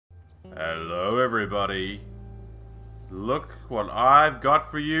Hello everybody. Look what I've got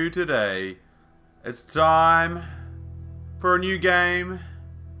for you today. It's time for a new game,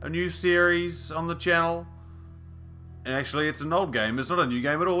 a new series on the channel. And actually it's an old game, it's not a new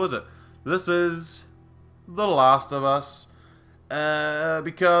game at all, is it? This is The Last of Us.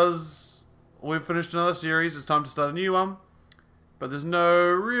 Because we've finished another series, it's time to start a new one. But there's no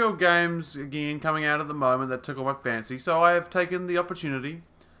real games, again, coming out at the moment that tickle my fancy. So I have taken the opportunity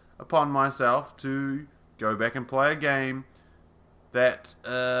upon myself to go back and play a game that,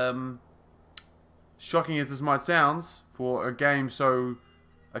 shocking as this might sound, for a game so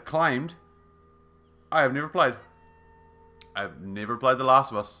acclaimed, I have never played. I've never played The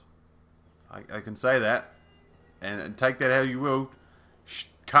Last of Us. I can say that. And take that how you will.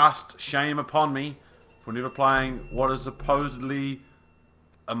 Cast shame upon me for never playing what is supposedly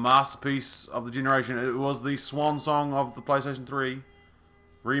a masterpiece of the generation. It was the swan song of the PlayStation 3.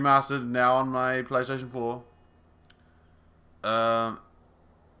 Remastered, now on my PlayStation 4.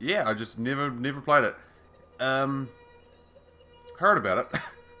 Yeah, I just never played it. Heard about it.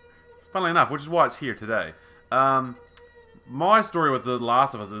 Funnily enough, which is why it's here today. My story with The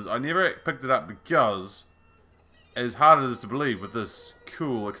Last of Us is I never picked it up because, as hard as it is to believe with this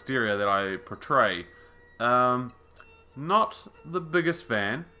cool exterior that I portray, not the biggest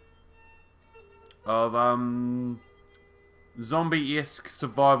fan of zombie-esque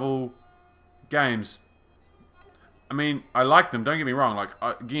survival games. I mean, I like them, don't get me wrong. Like,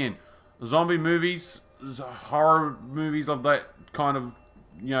 again, zombie movies, horror movies of that kind of,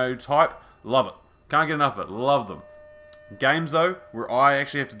 type, love it. Can't get enough of it, love them. Games, though, where I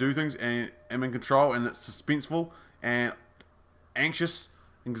actually have to do things and am in control and it's suspenseful and anxious,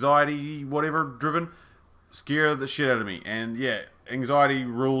 anxiety, whatever, driven, scare the shit out of me. And, yeah, anxiety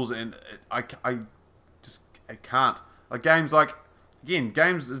rules and I can't. Like games like, again,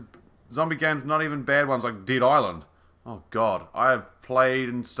 zombie games, not even bad ones like Dead Island. Oh god, I have played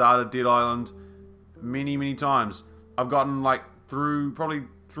and started Dead Island many times. I've gotten like through, probably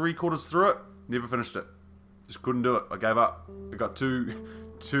 3/4 through it, never finished it. Just couldn't do it, I gave up. It got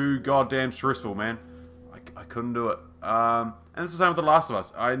too goddamn stressful, man. I couldn't do it. And it's the same with The Last of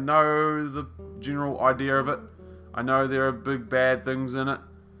Us. I know the general idea of it. I know there are big bad things in it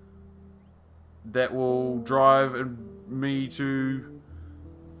that will drive me to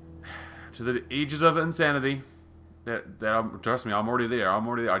the edges of insanity. Trust me, I'm already there.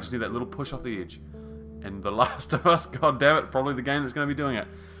 I just need that little push off the edge. And The Last of Us, god damn it, probably the game that's going to be doing it.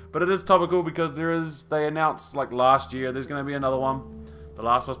 But it is topical because they announced like last year there's going to be another one, The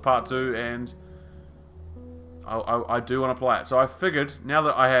Last of Us Part 2, and I do want to play it. So I figured, now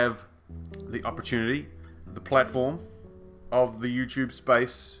that I have the opportunity, the platform of the YouTube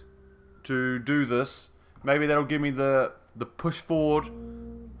space to do this, maybe that'll give me the push forward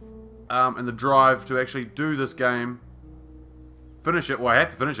and the drive to actually do this game, finish it. Well, I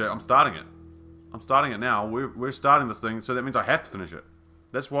have to finish it. I'm starting it now. We're starting this thing, so that means I have to finish it.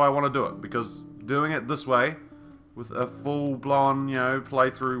 That's why I want to do it, because doing it this way with a full-blown,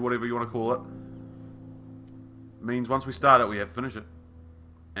 playthrough, whatever you want to call it, means once we start it, we have to finish it.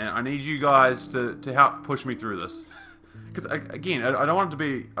 And I need you guys to help push me through this. Because, again, I don't want it to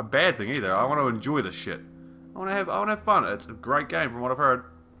be a bad thing either. I want to enjoy this shit. I want to have fun. It's a great game from what I've heard.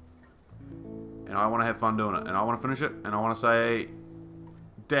 And I want to have fun doing it. And I want to finish it. And I want to say,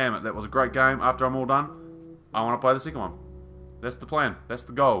 damn it, that was a great game. After I'm all done, I want to play the second one. That's the plan. That's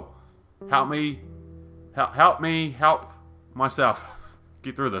the goal. Help me help myself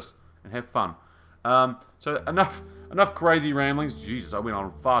get through this and have fun. So enough crazy ramblings. Jesus, I went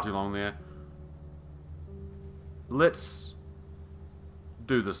on far too long there. Let's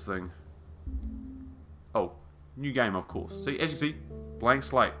do this thing. Oh, new game, of course. See, as you see, blank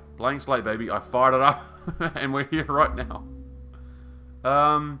slate, baby. I fired it up, and we're here right now.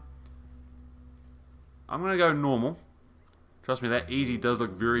 I'm gonna go normal. Trust me, that easy does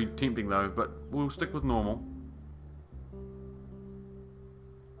look very tempting though, but we'll stick with normal.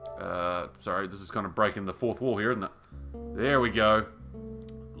 Sorry, this is kind of breaking the fourth wall here, isn't it? There we go.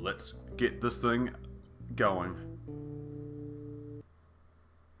 Let's get this thing going.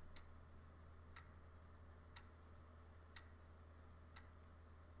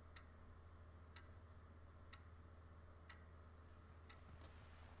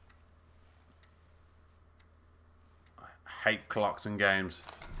 I hate clocks in games.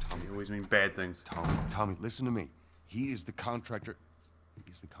 They always mean bad things. Tommy, listen to me. He is the contractor.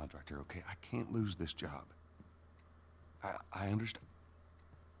 He's the contractor, okay? I can't lose this job. I understand.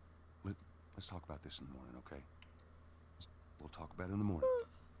 Let's talk about this in the morning, okay? We'll talk about it in the morning.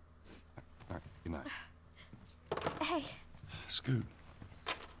 All right, good night. Hey. Scoot.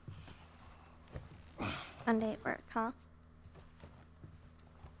 Fun day at work, huh?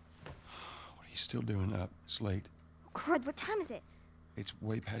 What are you still doing up? It's late. Oh, crud, what time is it? It's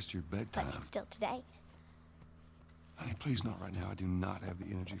way past your bedtime. But it's still today. Honey, please not right now. I do not have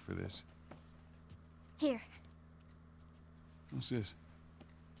the energy for this. Here, What's this?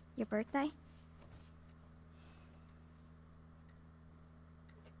 your birthday?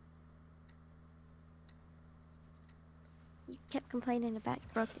 You kept complaining about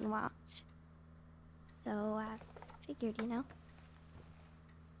your broken watch. So I figured, you know.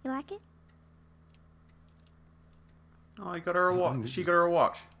 You like it? Oh, you got her a watch. She got her a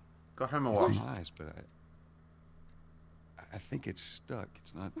watch. Got him a watch. It's nice, but I think it's stuck.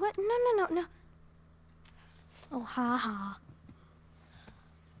 It's not. What? No. Oh, ha ha.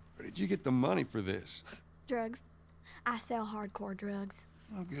 Where did you get the money for this? Drugs. I sell hardcore drugs.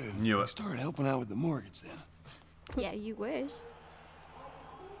 Oh, good. Knew it. You started helping out with the mortgage then. Yeah, you wish.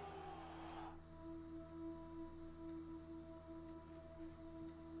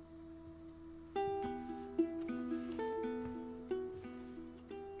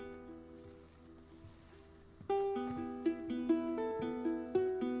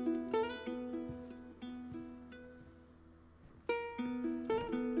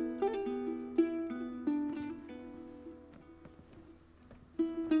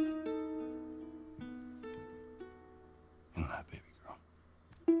 All right, baby girl.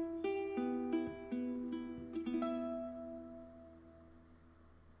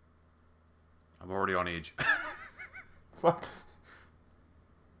 I'm already on edge. Fuck.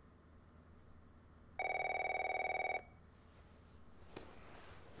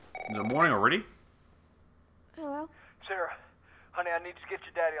 Is it morning already? Hello? Sarah, honey, I need to get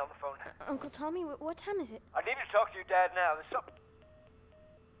your daddy on the phone. Uncle Tommy, what time is it? I need to talk to your dad now. There's something.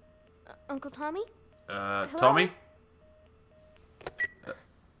 Uncle Tommy? Tommy?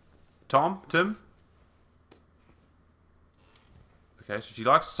 Tim? Okay, so she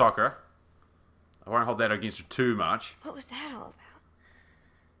likes soccer. I won't hold that against her too much. What was that all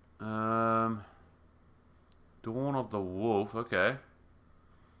about? Dawn of the Wolf, okay.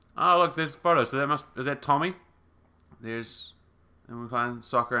 Oh, look, there's photos. So is that Tommy? There's, and we're playing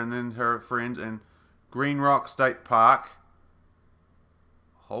soccer, and then her friends, and Green Rock State Park.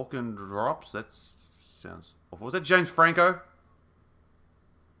 Hulk and Drops, that sounds awful. Was that James Franco?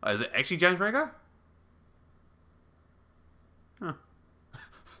 Oh, is it actually James Franco? Huh.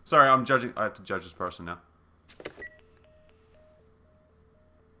 Sorry, I'm judging. I have to judge this person now.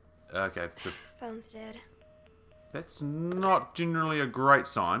 Okay. Phone's dead. That's not generally a great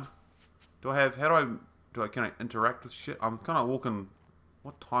sign. Can I interact with shit? I'm kind of walking.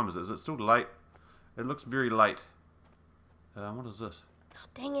 What time is it? Is it still late? It looks very late. What is this? Oh,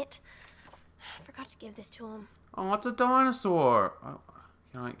 dang it. I forgot to give this to him. Oh, it's a dinosaur. Oh,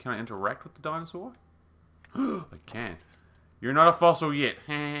 can I interact with the dinosaur? I can. You're not a fossil yet.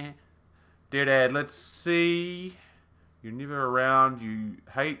 Dear Dad, let's see. You're never around. You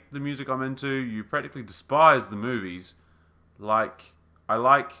hate the music I'm into. You practically despise the movies. I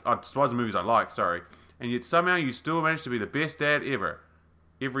despise the movies I like, sorry. And yet somehow you still manage to be the best dad ever.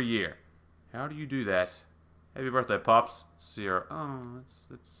 Every year. How do you do that? Happy birthday, Pops. Sarah. Oh,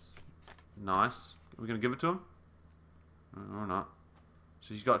 that's nice. Are we going to give it to him? Or not?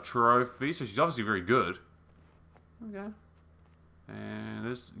 So she's got trophy, so she's obviously very good. Okay. And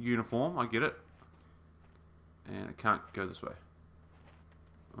this uniform, I get it. And it can't go this way.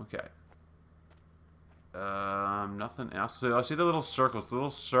 Okay. Nothing else. So I see the little circles. The little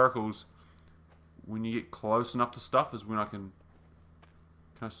circles, when you get close enough to stuff, is when I can...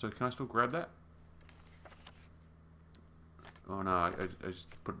 Can I still grab that? Oh no, I just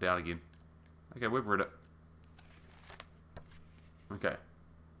put it down again. Okay, we've read it. Okay.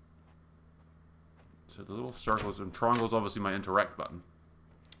 So the little circles and triangles, obviously my interact button.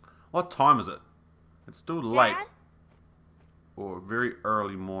 What time is it? It's still late. Dad? Or very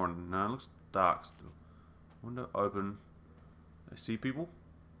early morning. No, it looks dark still. Window open. I see people.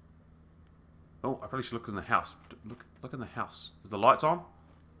 Oh, I probably should look in the house. Look in the house. Is the lights on?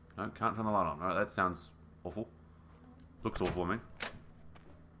 No, can't turn the light on. No, that sounds awful. Looks awful, I mean.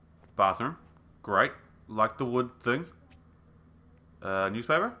 Bathroom. Great. Like the wood thing.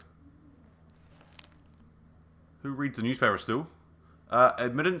 Newspaper? Who reads the newspaper still?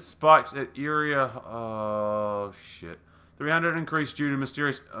 Admittance spikes at area... Oh, shit. 300 increased due to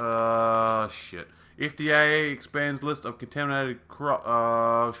mysterious... shit. FDA expands list of contaminated crop...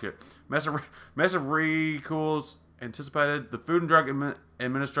 Oh, shit. Massive recalls anticipated. The Food and Drug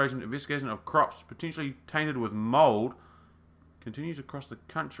Administration investigation of crops potentially tainted with mold continues across the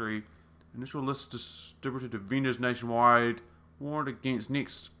country. Initial list distributed to vendors nationwide. Warned against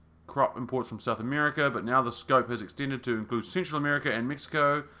next crop imports from South America, but now the scope has extended to include Central America and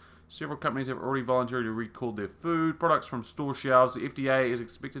Mexico. Several companies have already voluntarily recalled their food products from store shelves. The FDA is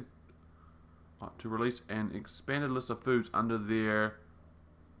expected to release an expanded list of foods under their...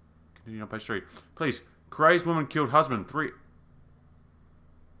 Continue on page 3. Please. Crazed woman killed husband. 3...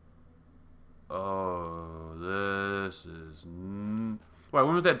 Oh, this is... Wait,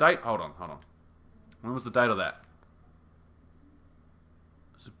 when was that date? Hold on. When was the date of that?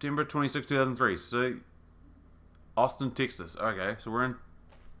 September 26, 2003. See? Austin, Texas. Okay, so we're in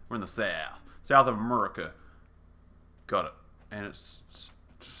the South of America. Got it. And it's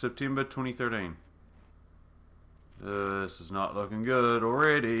September 2013. This is not looking good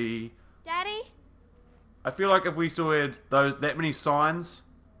already. Daddy? I feel like if we still had that many signs,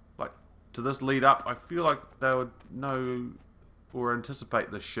 like, to this lead up, I feel like they would know or anticipate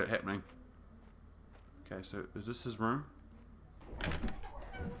this shit happening. Okay, so is this his room?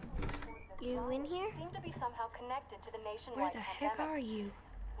 You in here? Seem to be somehow connected to the Where nationwide the heck pandemic. are you?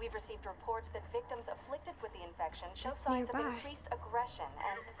 We've received reports that victims afflicted with the infection show That's signs of nearby. increased aggression,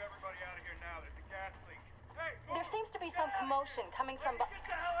 and Move everybody out of here now. There's a gas leak. Hey, there seems to be some commotion coming from get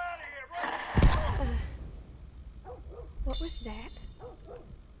the hell out of here, bro! What was that?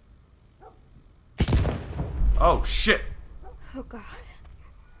 Oh, shit! Oh god.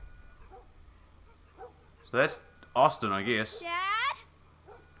 So that's Austin, I guess. Dad?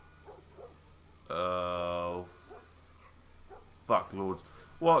 Oh, fuck lords.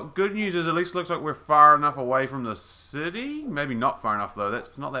 Well, good news is at least looks like we're far enough away from the city. Maybe not far enough, though.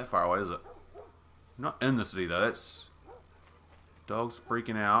 That's not that far away, is it? Not in the city, though. That's... Dog's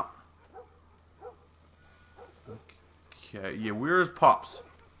freaking out. Okay, yeah, where is Pops?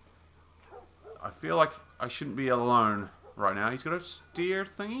 I feel like I shouldn't be alone right now. He's got a stair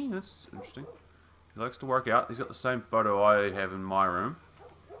thingy. That's interesting. He likes to work out. He's got the same photo I have in my room.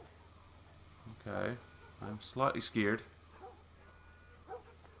 Okay. I'm slightly scared.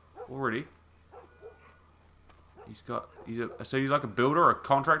 Already. So he's like a builder or a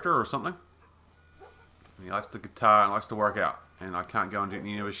contractor or something. And he likes the guitar and likes to work out. And I can't go into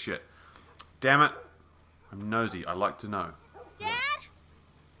any of his shit. Damn it. I'm nosy. I like to know. Dad?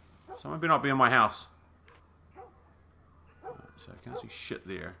 Someone better not be in my house. So I can't see shit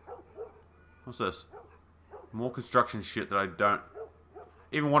there. What's this? More construction shit that I don't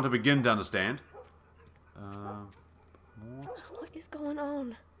even want to begin to understand. More What is going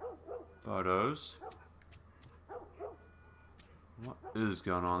on? photos. What is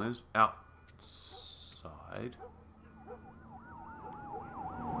going on? There's outside.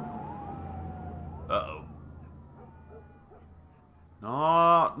 Uh-oh.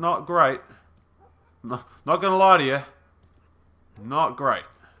 Not great. Not gonna lie to you. Not great.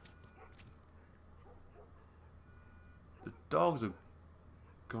 The dogs have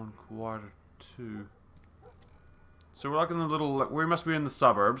gone quieter too. So we're like in the little, we must be in the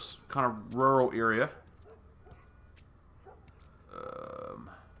suburbs, kind of rural area.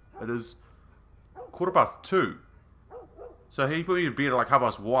 It is 2:15. So he put me to bed at like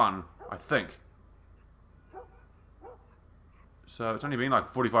 1:30, I think. So it's only been like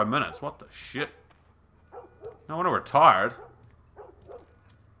 45 minutes. What the shit? No wonder we're tired.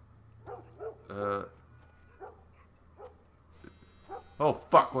 Oh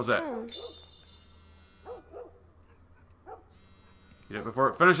fuck, what's that? Phone. Get it before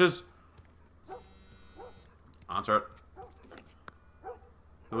it finishes. Answer it.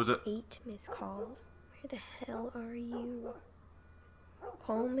 Who is it? 8 missed calls. Where the hell are you?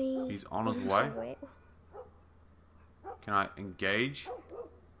 Call me. He's on his in way. the hallway. Can I engage?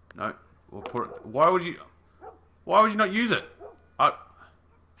 No. We'll put it. Why would you not use it?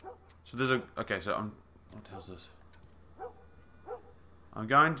 So there's a. Okay, so what the hell's this? I'm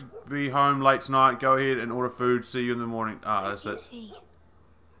going to be home late tonight. Go ahead and order food. See you in the morning. That's Where it. is he?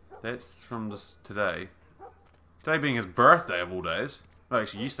 That's from this today. Today being his birthday of all days. No,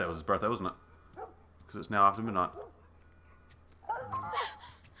 actually, yesterday was his birthday, wasn't it? Because it's now after midnight.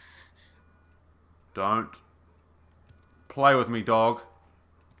 Don't play with me, dog.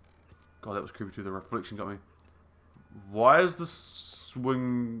 God, that was creepy too. The reflection got me. Why is the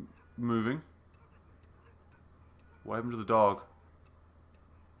swing moving? What happened to the dog?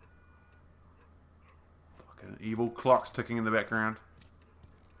 Fucking evil clocks ticking in the background.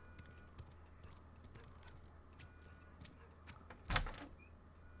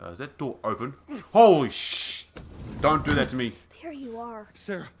 Is that door open? Holy sh! Don't do that to me. There you are.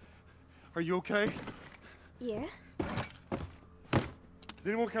 Sarah, are you okay? Yeah? Does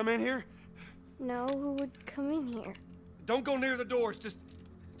anyone come in here? No, who would come in here? Don't go near the doors. Just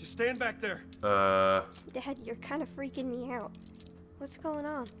stand back there. Dad, you're kind of freaking me out. What's going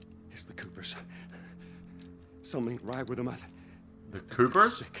on? It's the Coopers. Something ain't right with them. The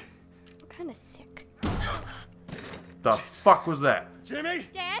Coopers? Sick. What kind of sick? The fuck was that? Jimmy!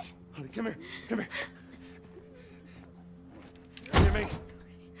 Dad? Honey, come here. Come here. Jimmy!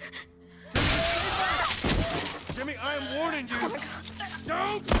 Jimmy, I am warning you!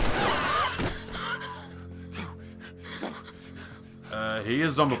 Don't! He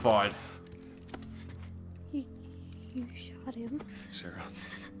is zombified. You shot him. Sarah,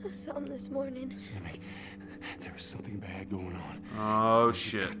 I saw him this morning. listen to me. There is something bad going on. Oh, Got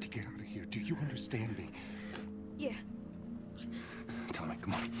shit. to get out of here. Do you understand me? Yeah. Tommy,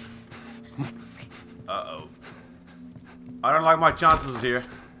 come on. Come on. Uh-oh. I don't like my chances here.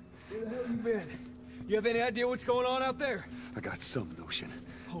 Where the hell you been? You have any idea what's going on out there? I got some notion.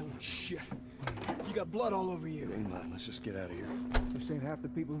 Holy shit. You got blood all over you. It ain't mine. Let's just get out of here. This ain't half the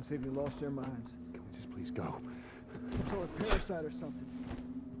people in the city lost their minds. Can we just please go? Or a parasite or something.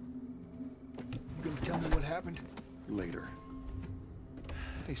 You gonna tell me what happened? Later.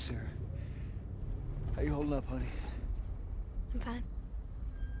 Hey, Sarah. How you holding up, honey? I'm fine.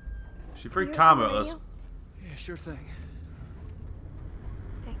 She's pretty You calm hear about this. something Yeah, sure thing. on the radio?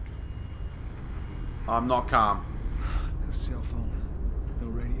 Thanks. I'm not calm. No cell phone. No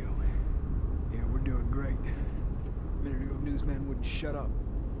radio. Yeah, we're doing great. A minute ago, newsman wouldn't shut up.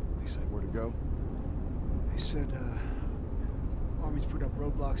 They say where to go? They said, Army's put up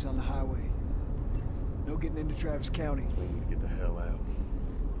roadblocks on the highway. No getting into Travis County. We need to get the hell out.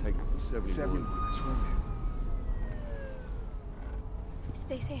 Take 71. 71, that's one. Did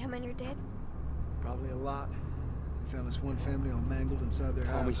they say how many are dead? Probably a lot. They found this one family all mangled inside their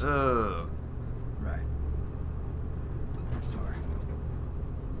Tommy. house. Ugh. Right. I'm sorry.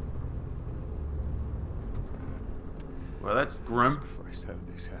 Well, that's grim. Christ, how did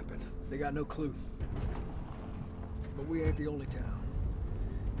this happen? They got no clue. But we ain't the only town.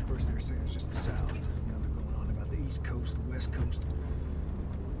 First they were saying it's just the south. Now they're going on about the east coast, the west coast.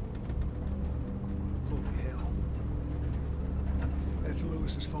 Holy hell. That's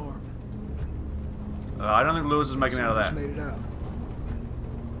Lewis's farm. I don't think Lewis is making it out of that. Made it out.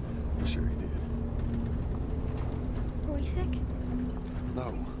 I'm sure he did. Were we sick?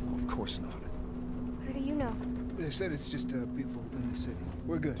 No, of course not. How do you know? They said it's just people in the city.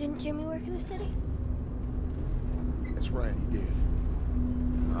 We're good. Didn't Jimmy work in the city? That's right, he did.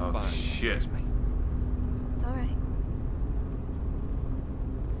 Oh, Fine. shit. Trust me. All right.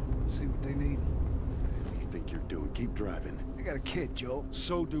 Let's see what they need. What do you think you're doing? Keep driving. I got a kid, Joel.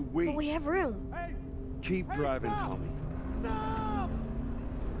 So do we. But we have room. Hey! Keep driving, stop! Tommy. Stop!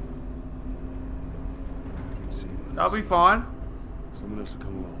 Can't see him. That'll be fine. Someone else will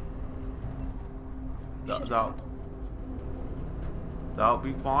come along. That'll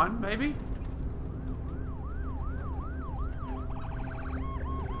be fine, maybe?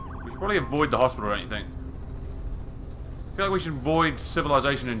 We should probably avoid the hospital, don't you think? I feel like we should avoid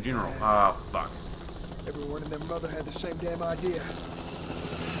civilization in general. Ah, fuck. Everyone and their mother had the same damn idea.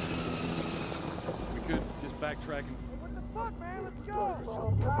 We could just backtrack and... What the fuck, man? Let's go!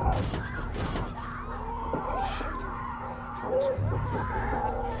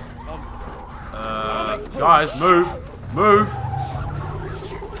 Guys, move! Move!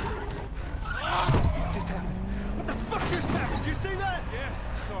 Just happened. What the fuck just happened? Did you see that? Yes, I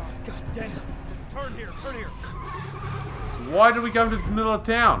saw it. God damn. Turn here, turn here. Why did we go to the middle of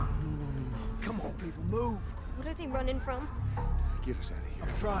town? Come on, people, move. What are they running from? Get us out of here.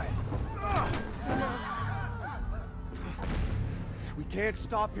 I'm trying. We can't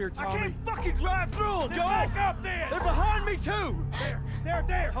stop here, I Tommy. can't fucking drive through them! Go! Back up then! They're behind me, too.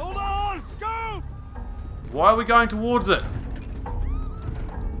 There! Hold on! Go! Why are we going towards it?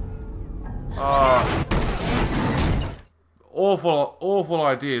 Awful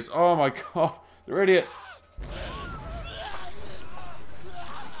ideas. Oh my god. They're idiots.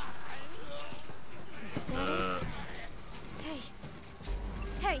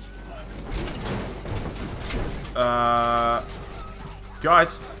 Hey!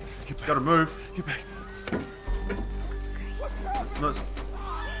 Guys, gotta move. Get back. Let's.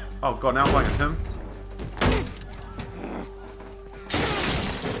 Oh god, now I'm like it's him.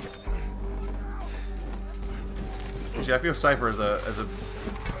 Actually, I feel safer as a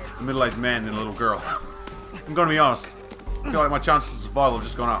middle-aged man than a little girl. I'm gonna be honest. I feel like my chances of survival have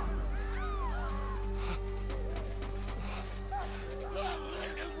just gone up.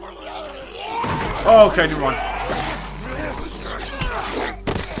 Oh, okay, never mind.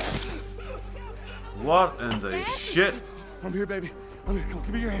 What in the shit? I'm here, baby. I'm here. Come on,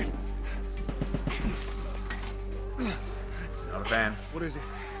 give me your hand. Not a fan. What is it?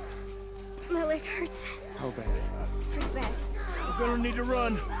 My leg hurts. How bad? Pretty bad. We're gonna need to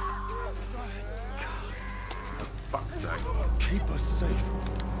run. fuck's sake. Keep us safe.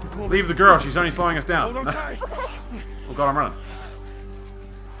 Leave the girl, she's only slowing us down. Hold on tight. Oh god, I'm running.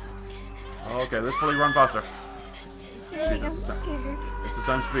 Okay, let's probably run faster. Jake, I'm scared. It's the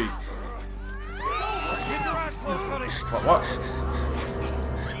same speed. Keep your eyes closed, buddy. What?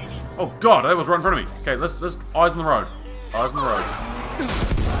 Oh god, that was right in front of me. Okay, let's eyes on the road. Eyes on the road.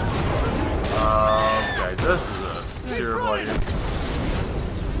 Okay, this is a terrible idea.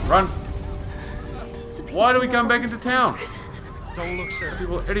 Run! Why do we come back into town? Don't look, sir.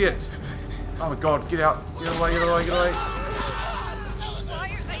 People are idiots. Oh my god, get out. Get out of the way, get out of the way, get out of the way. Why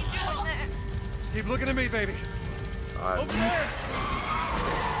are they doing that? Keep looking at me, baby. Oh,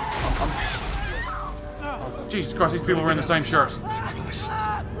 Jesus Christ, these people are wearing the same shirts.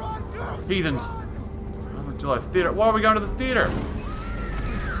 Heathens. I'm going to the theater. Why are we going to the theater?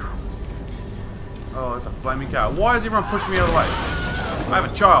 Oh, it's a flaming cow. Why is everyone pushing me out of the way? I have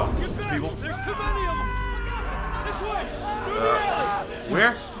a child, people. There's too many of them. This way.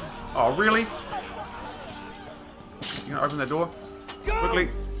 Where? Oh, really? You gonna open that door? Quickly.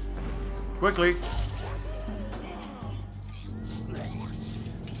 Quickly.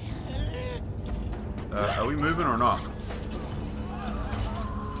 Are we moving or not?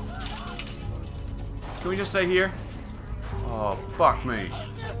 Can we just stay here? Oh, fuck me.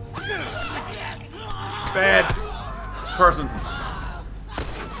 Bad person.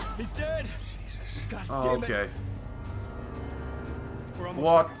 He's dead. Jesus. God Oh, damn it. okay. We're almost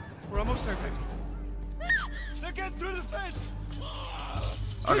What? there. We're almost there, baby. They're getting through the fence.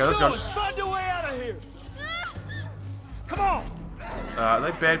 Okay, let's go. Find a way out of here. Come on. Are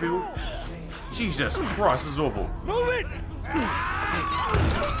they bad people? Jesus Christ, this is awful. Move it.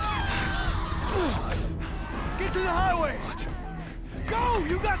 Get to the highway. Go.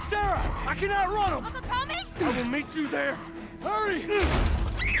 You got Sarah. I can outrun them. Uncle Tommy? I will meet you there. Hurry.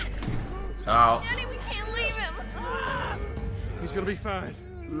 Oh. Daddy, we can't leave him. He's gonna be fine.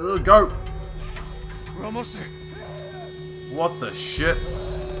 Go. We're almost there. What the shit?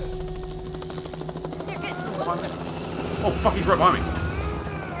 They're getting closer. Oh, fuck, he's right behind me.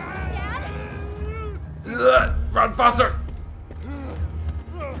 Dad? Run faster!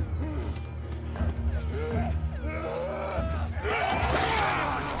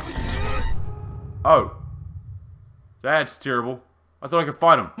 Oh. That's terrible. I thought I could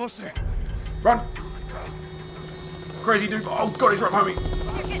fight him. Almost there. Run! Crazy dude. Oh god, he's right behind me.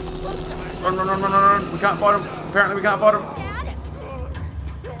 They're getting closer. Run, run, run, run, run, run. We can't fight him. Apparently we can't fight him.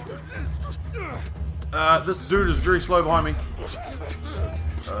 Dad? This dude is very slow behind me.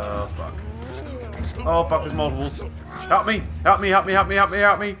 Fuck. Oh, fuck, there's multiples. Help me! Help me, help me, help me, help me,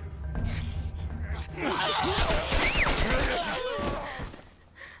 help me!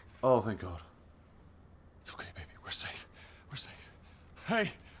 Oh, thank God. It's okay, baby. We're safe. We're safe.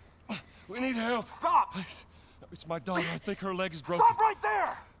 Hey, we need help. Stop. Please. It's my daughter. I think her leg is broken. Stop right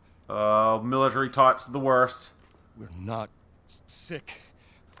there. Military types, the worst. We're not sick.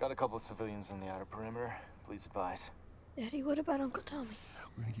 Got a couple of civilians on the outer perimeter. Please advise. Daddy, what about Uncle Tommy?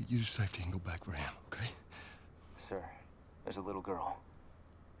 We're gonna get you to safety and go back for him, okay? Sir, there's a little girl.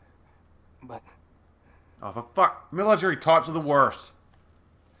 But Oh, for fuck. Military types are the worst.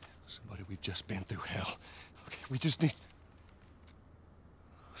 Somebody, we've just been through hell. Okay, we just need...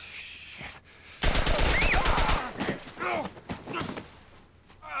 Shit.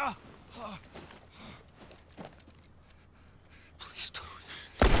 Please don't.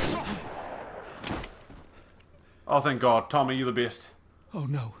 Oh, thank God. Tommy, you're the best. Oh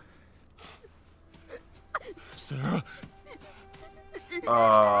no. Sarah.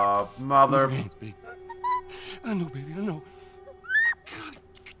 Mother. Move your hands, baby. I know, baby, I know. God.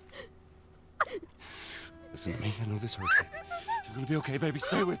 Listen to me. I know this hurts, baby. You're gonna be okay, baby.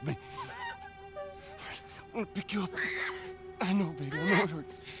 Stay with me. I'm gonna pick you up. I know, baby. I know it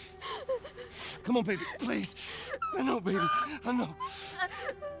hurts. Come on, baby. Please. I know, baby. I know.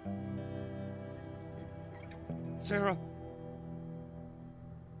 Sarah.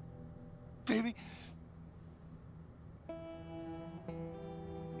 Baby.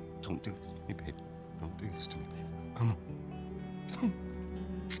 Don't do this to me, baby. Don't do this to me, baby. Come on.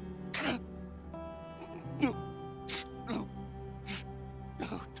 No. No. No,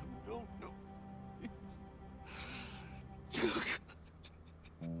 no, no, no. Please.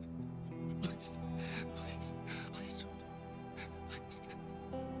 Please. Please. Please don't. Please.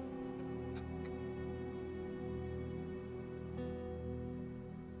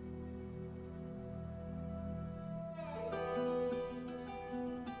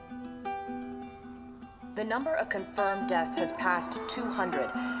 The number of confirmed deaths has passed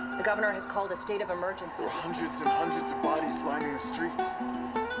 200. The governor has called a state of emergency. There are hundreds and hundreds of bodies lining the streets.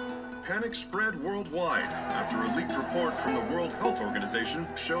 panic spread worldwide after a leaked report from the World Health Organization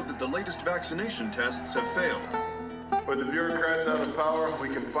showed that the latest vaccination tests have failed. With the bureaucrats out of power, we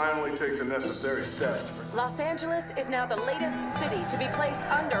can finally take the necessary steps. Los Angeles is now the latest city to be placed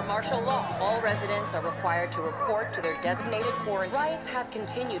under martial law. All residents are required to report to their designated quarantine. Riots have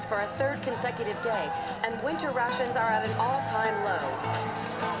continued for a third consecutive day, and winter rations are at an all-time low.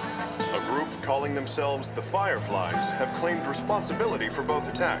 A group calling themselves the Fireflies have claimed responsibility for both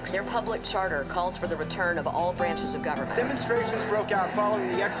attacks. Their public charter calls for the return of all branches of government. Demonstrations broke out following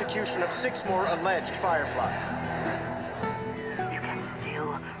the execution of 6 more alleged Fireflies.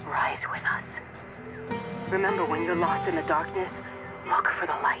 Rise with us. Remember, when you're lost in the darkness, look for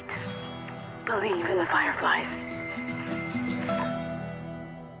the light. Believe in the Fireflies.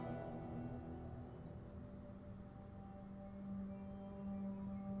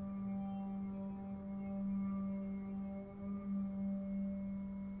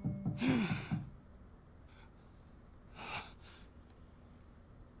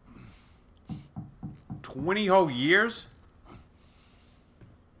 $20 whole years?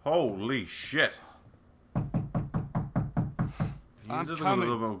 Holy shit. I'm He's just coming.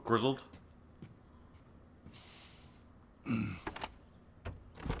 a little bit grizzled.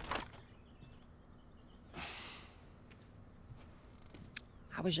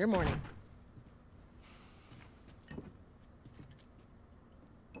 How was your morning?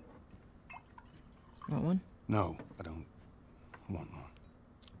 Want one? No, I don't want one.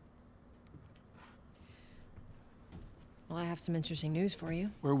 Well, I have some interesting news for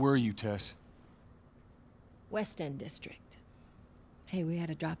you. Where were you, Tess? West End District. Hey, we had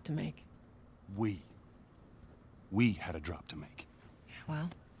a drop to make. We had a drop to make. Well,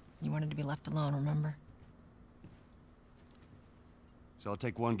 you wanted to be left alone, remember? So I'll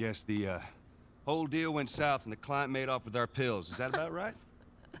take one guess. The whole deal went south and the client made off with our pills. Is that about right?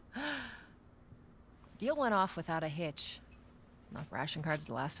 Deal went off without a hitch. Enough ration cards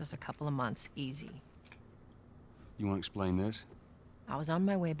to last us a couple of months, easy. You want to explain this? I was on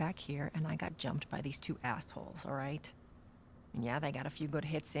my way back here, and I got jumped by these 2 assholes, all right? And yeah, they got a few good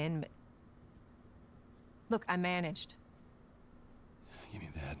hits in, but... Look, I managed. Give me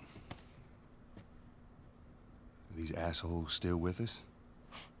that. Are these assholes still with us?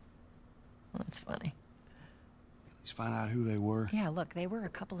 That's funny. At least find out who they were. Yeah, look, they were a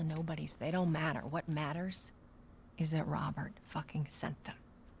couple of nobodies. They don't matter. What matters is that Robert fucking sent them.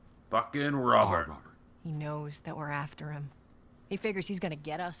 Fucking Robert. Oh, Robert. He knows that we're after him. He figures he's gonna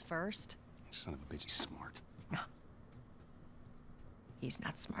get us first. Son of a bitch, he's smart. No. He's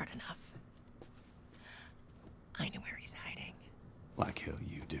not smart enough. I know where he's hiding. Like hell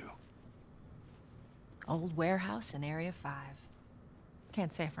you do. Old warehouse in Area 5.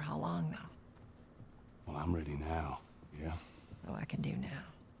 Can't say for how long, though. Well, I'm ready now. Yeah? Oh, I can do now.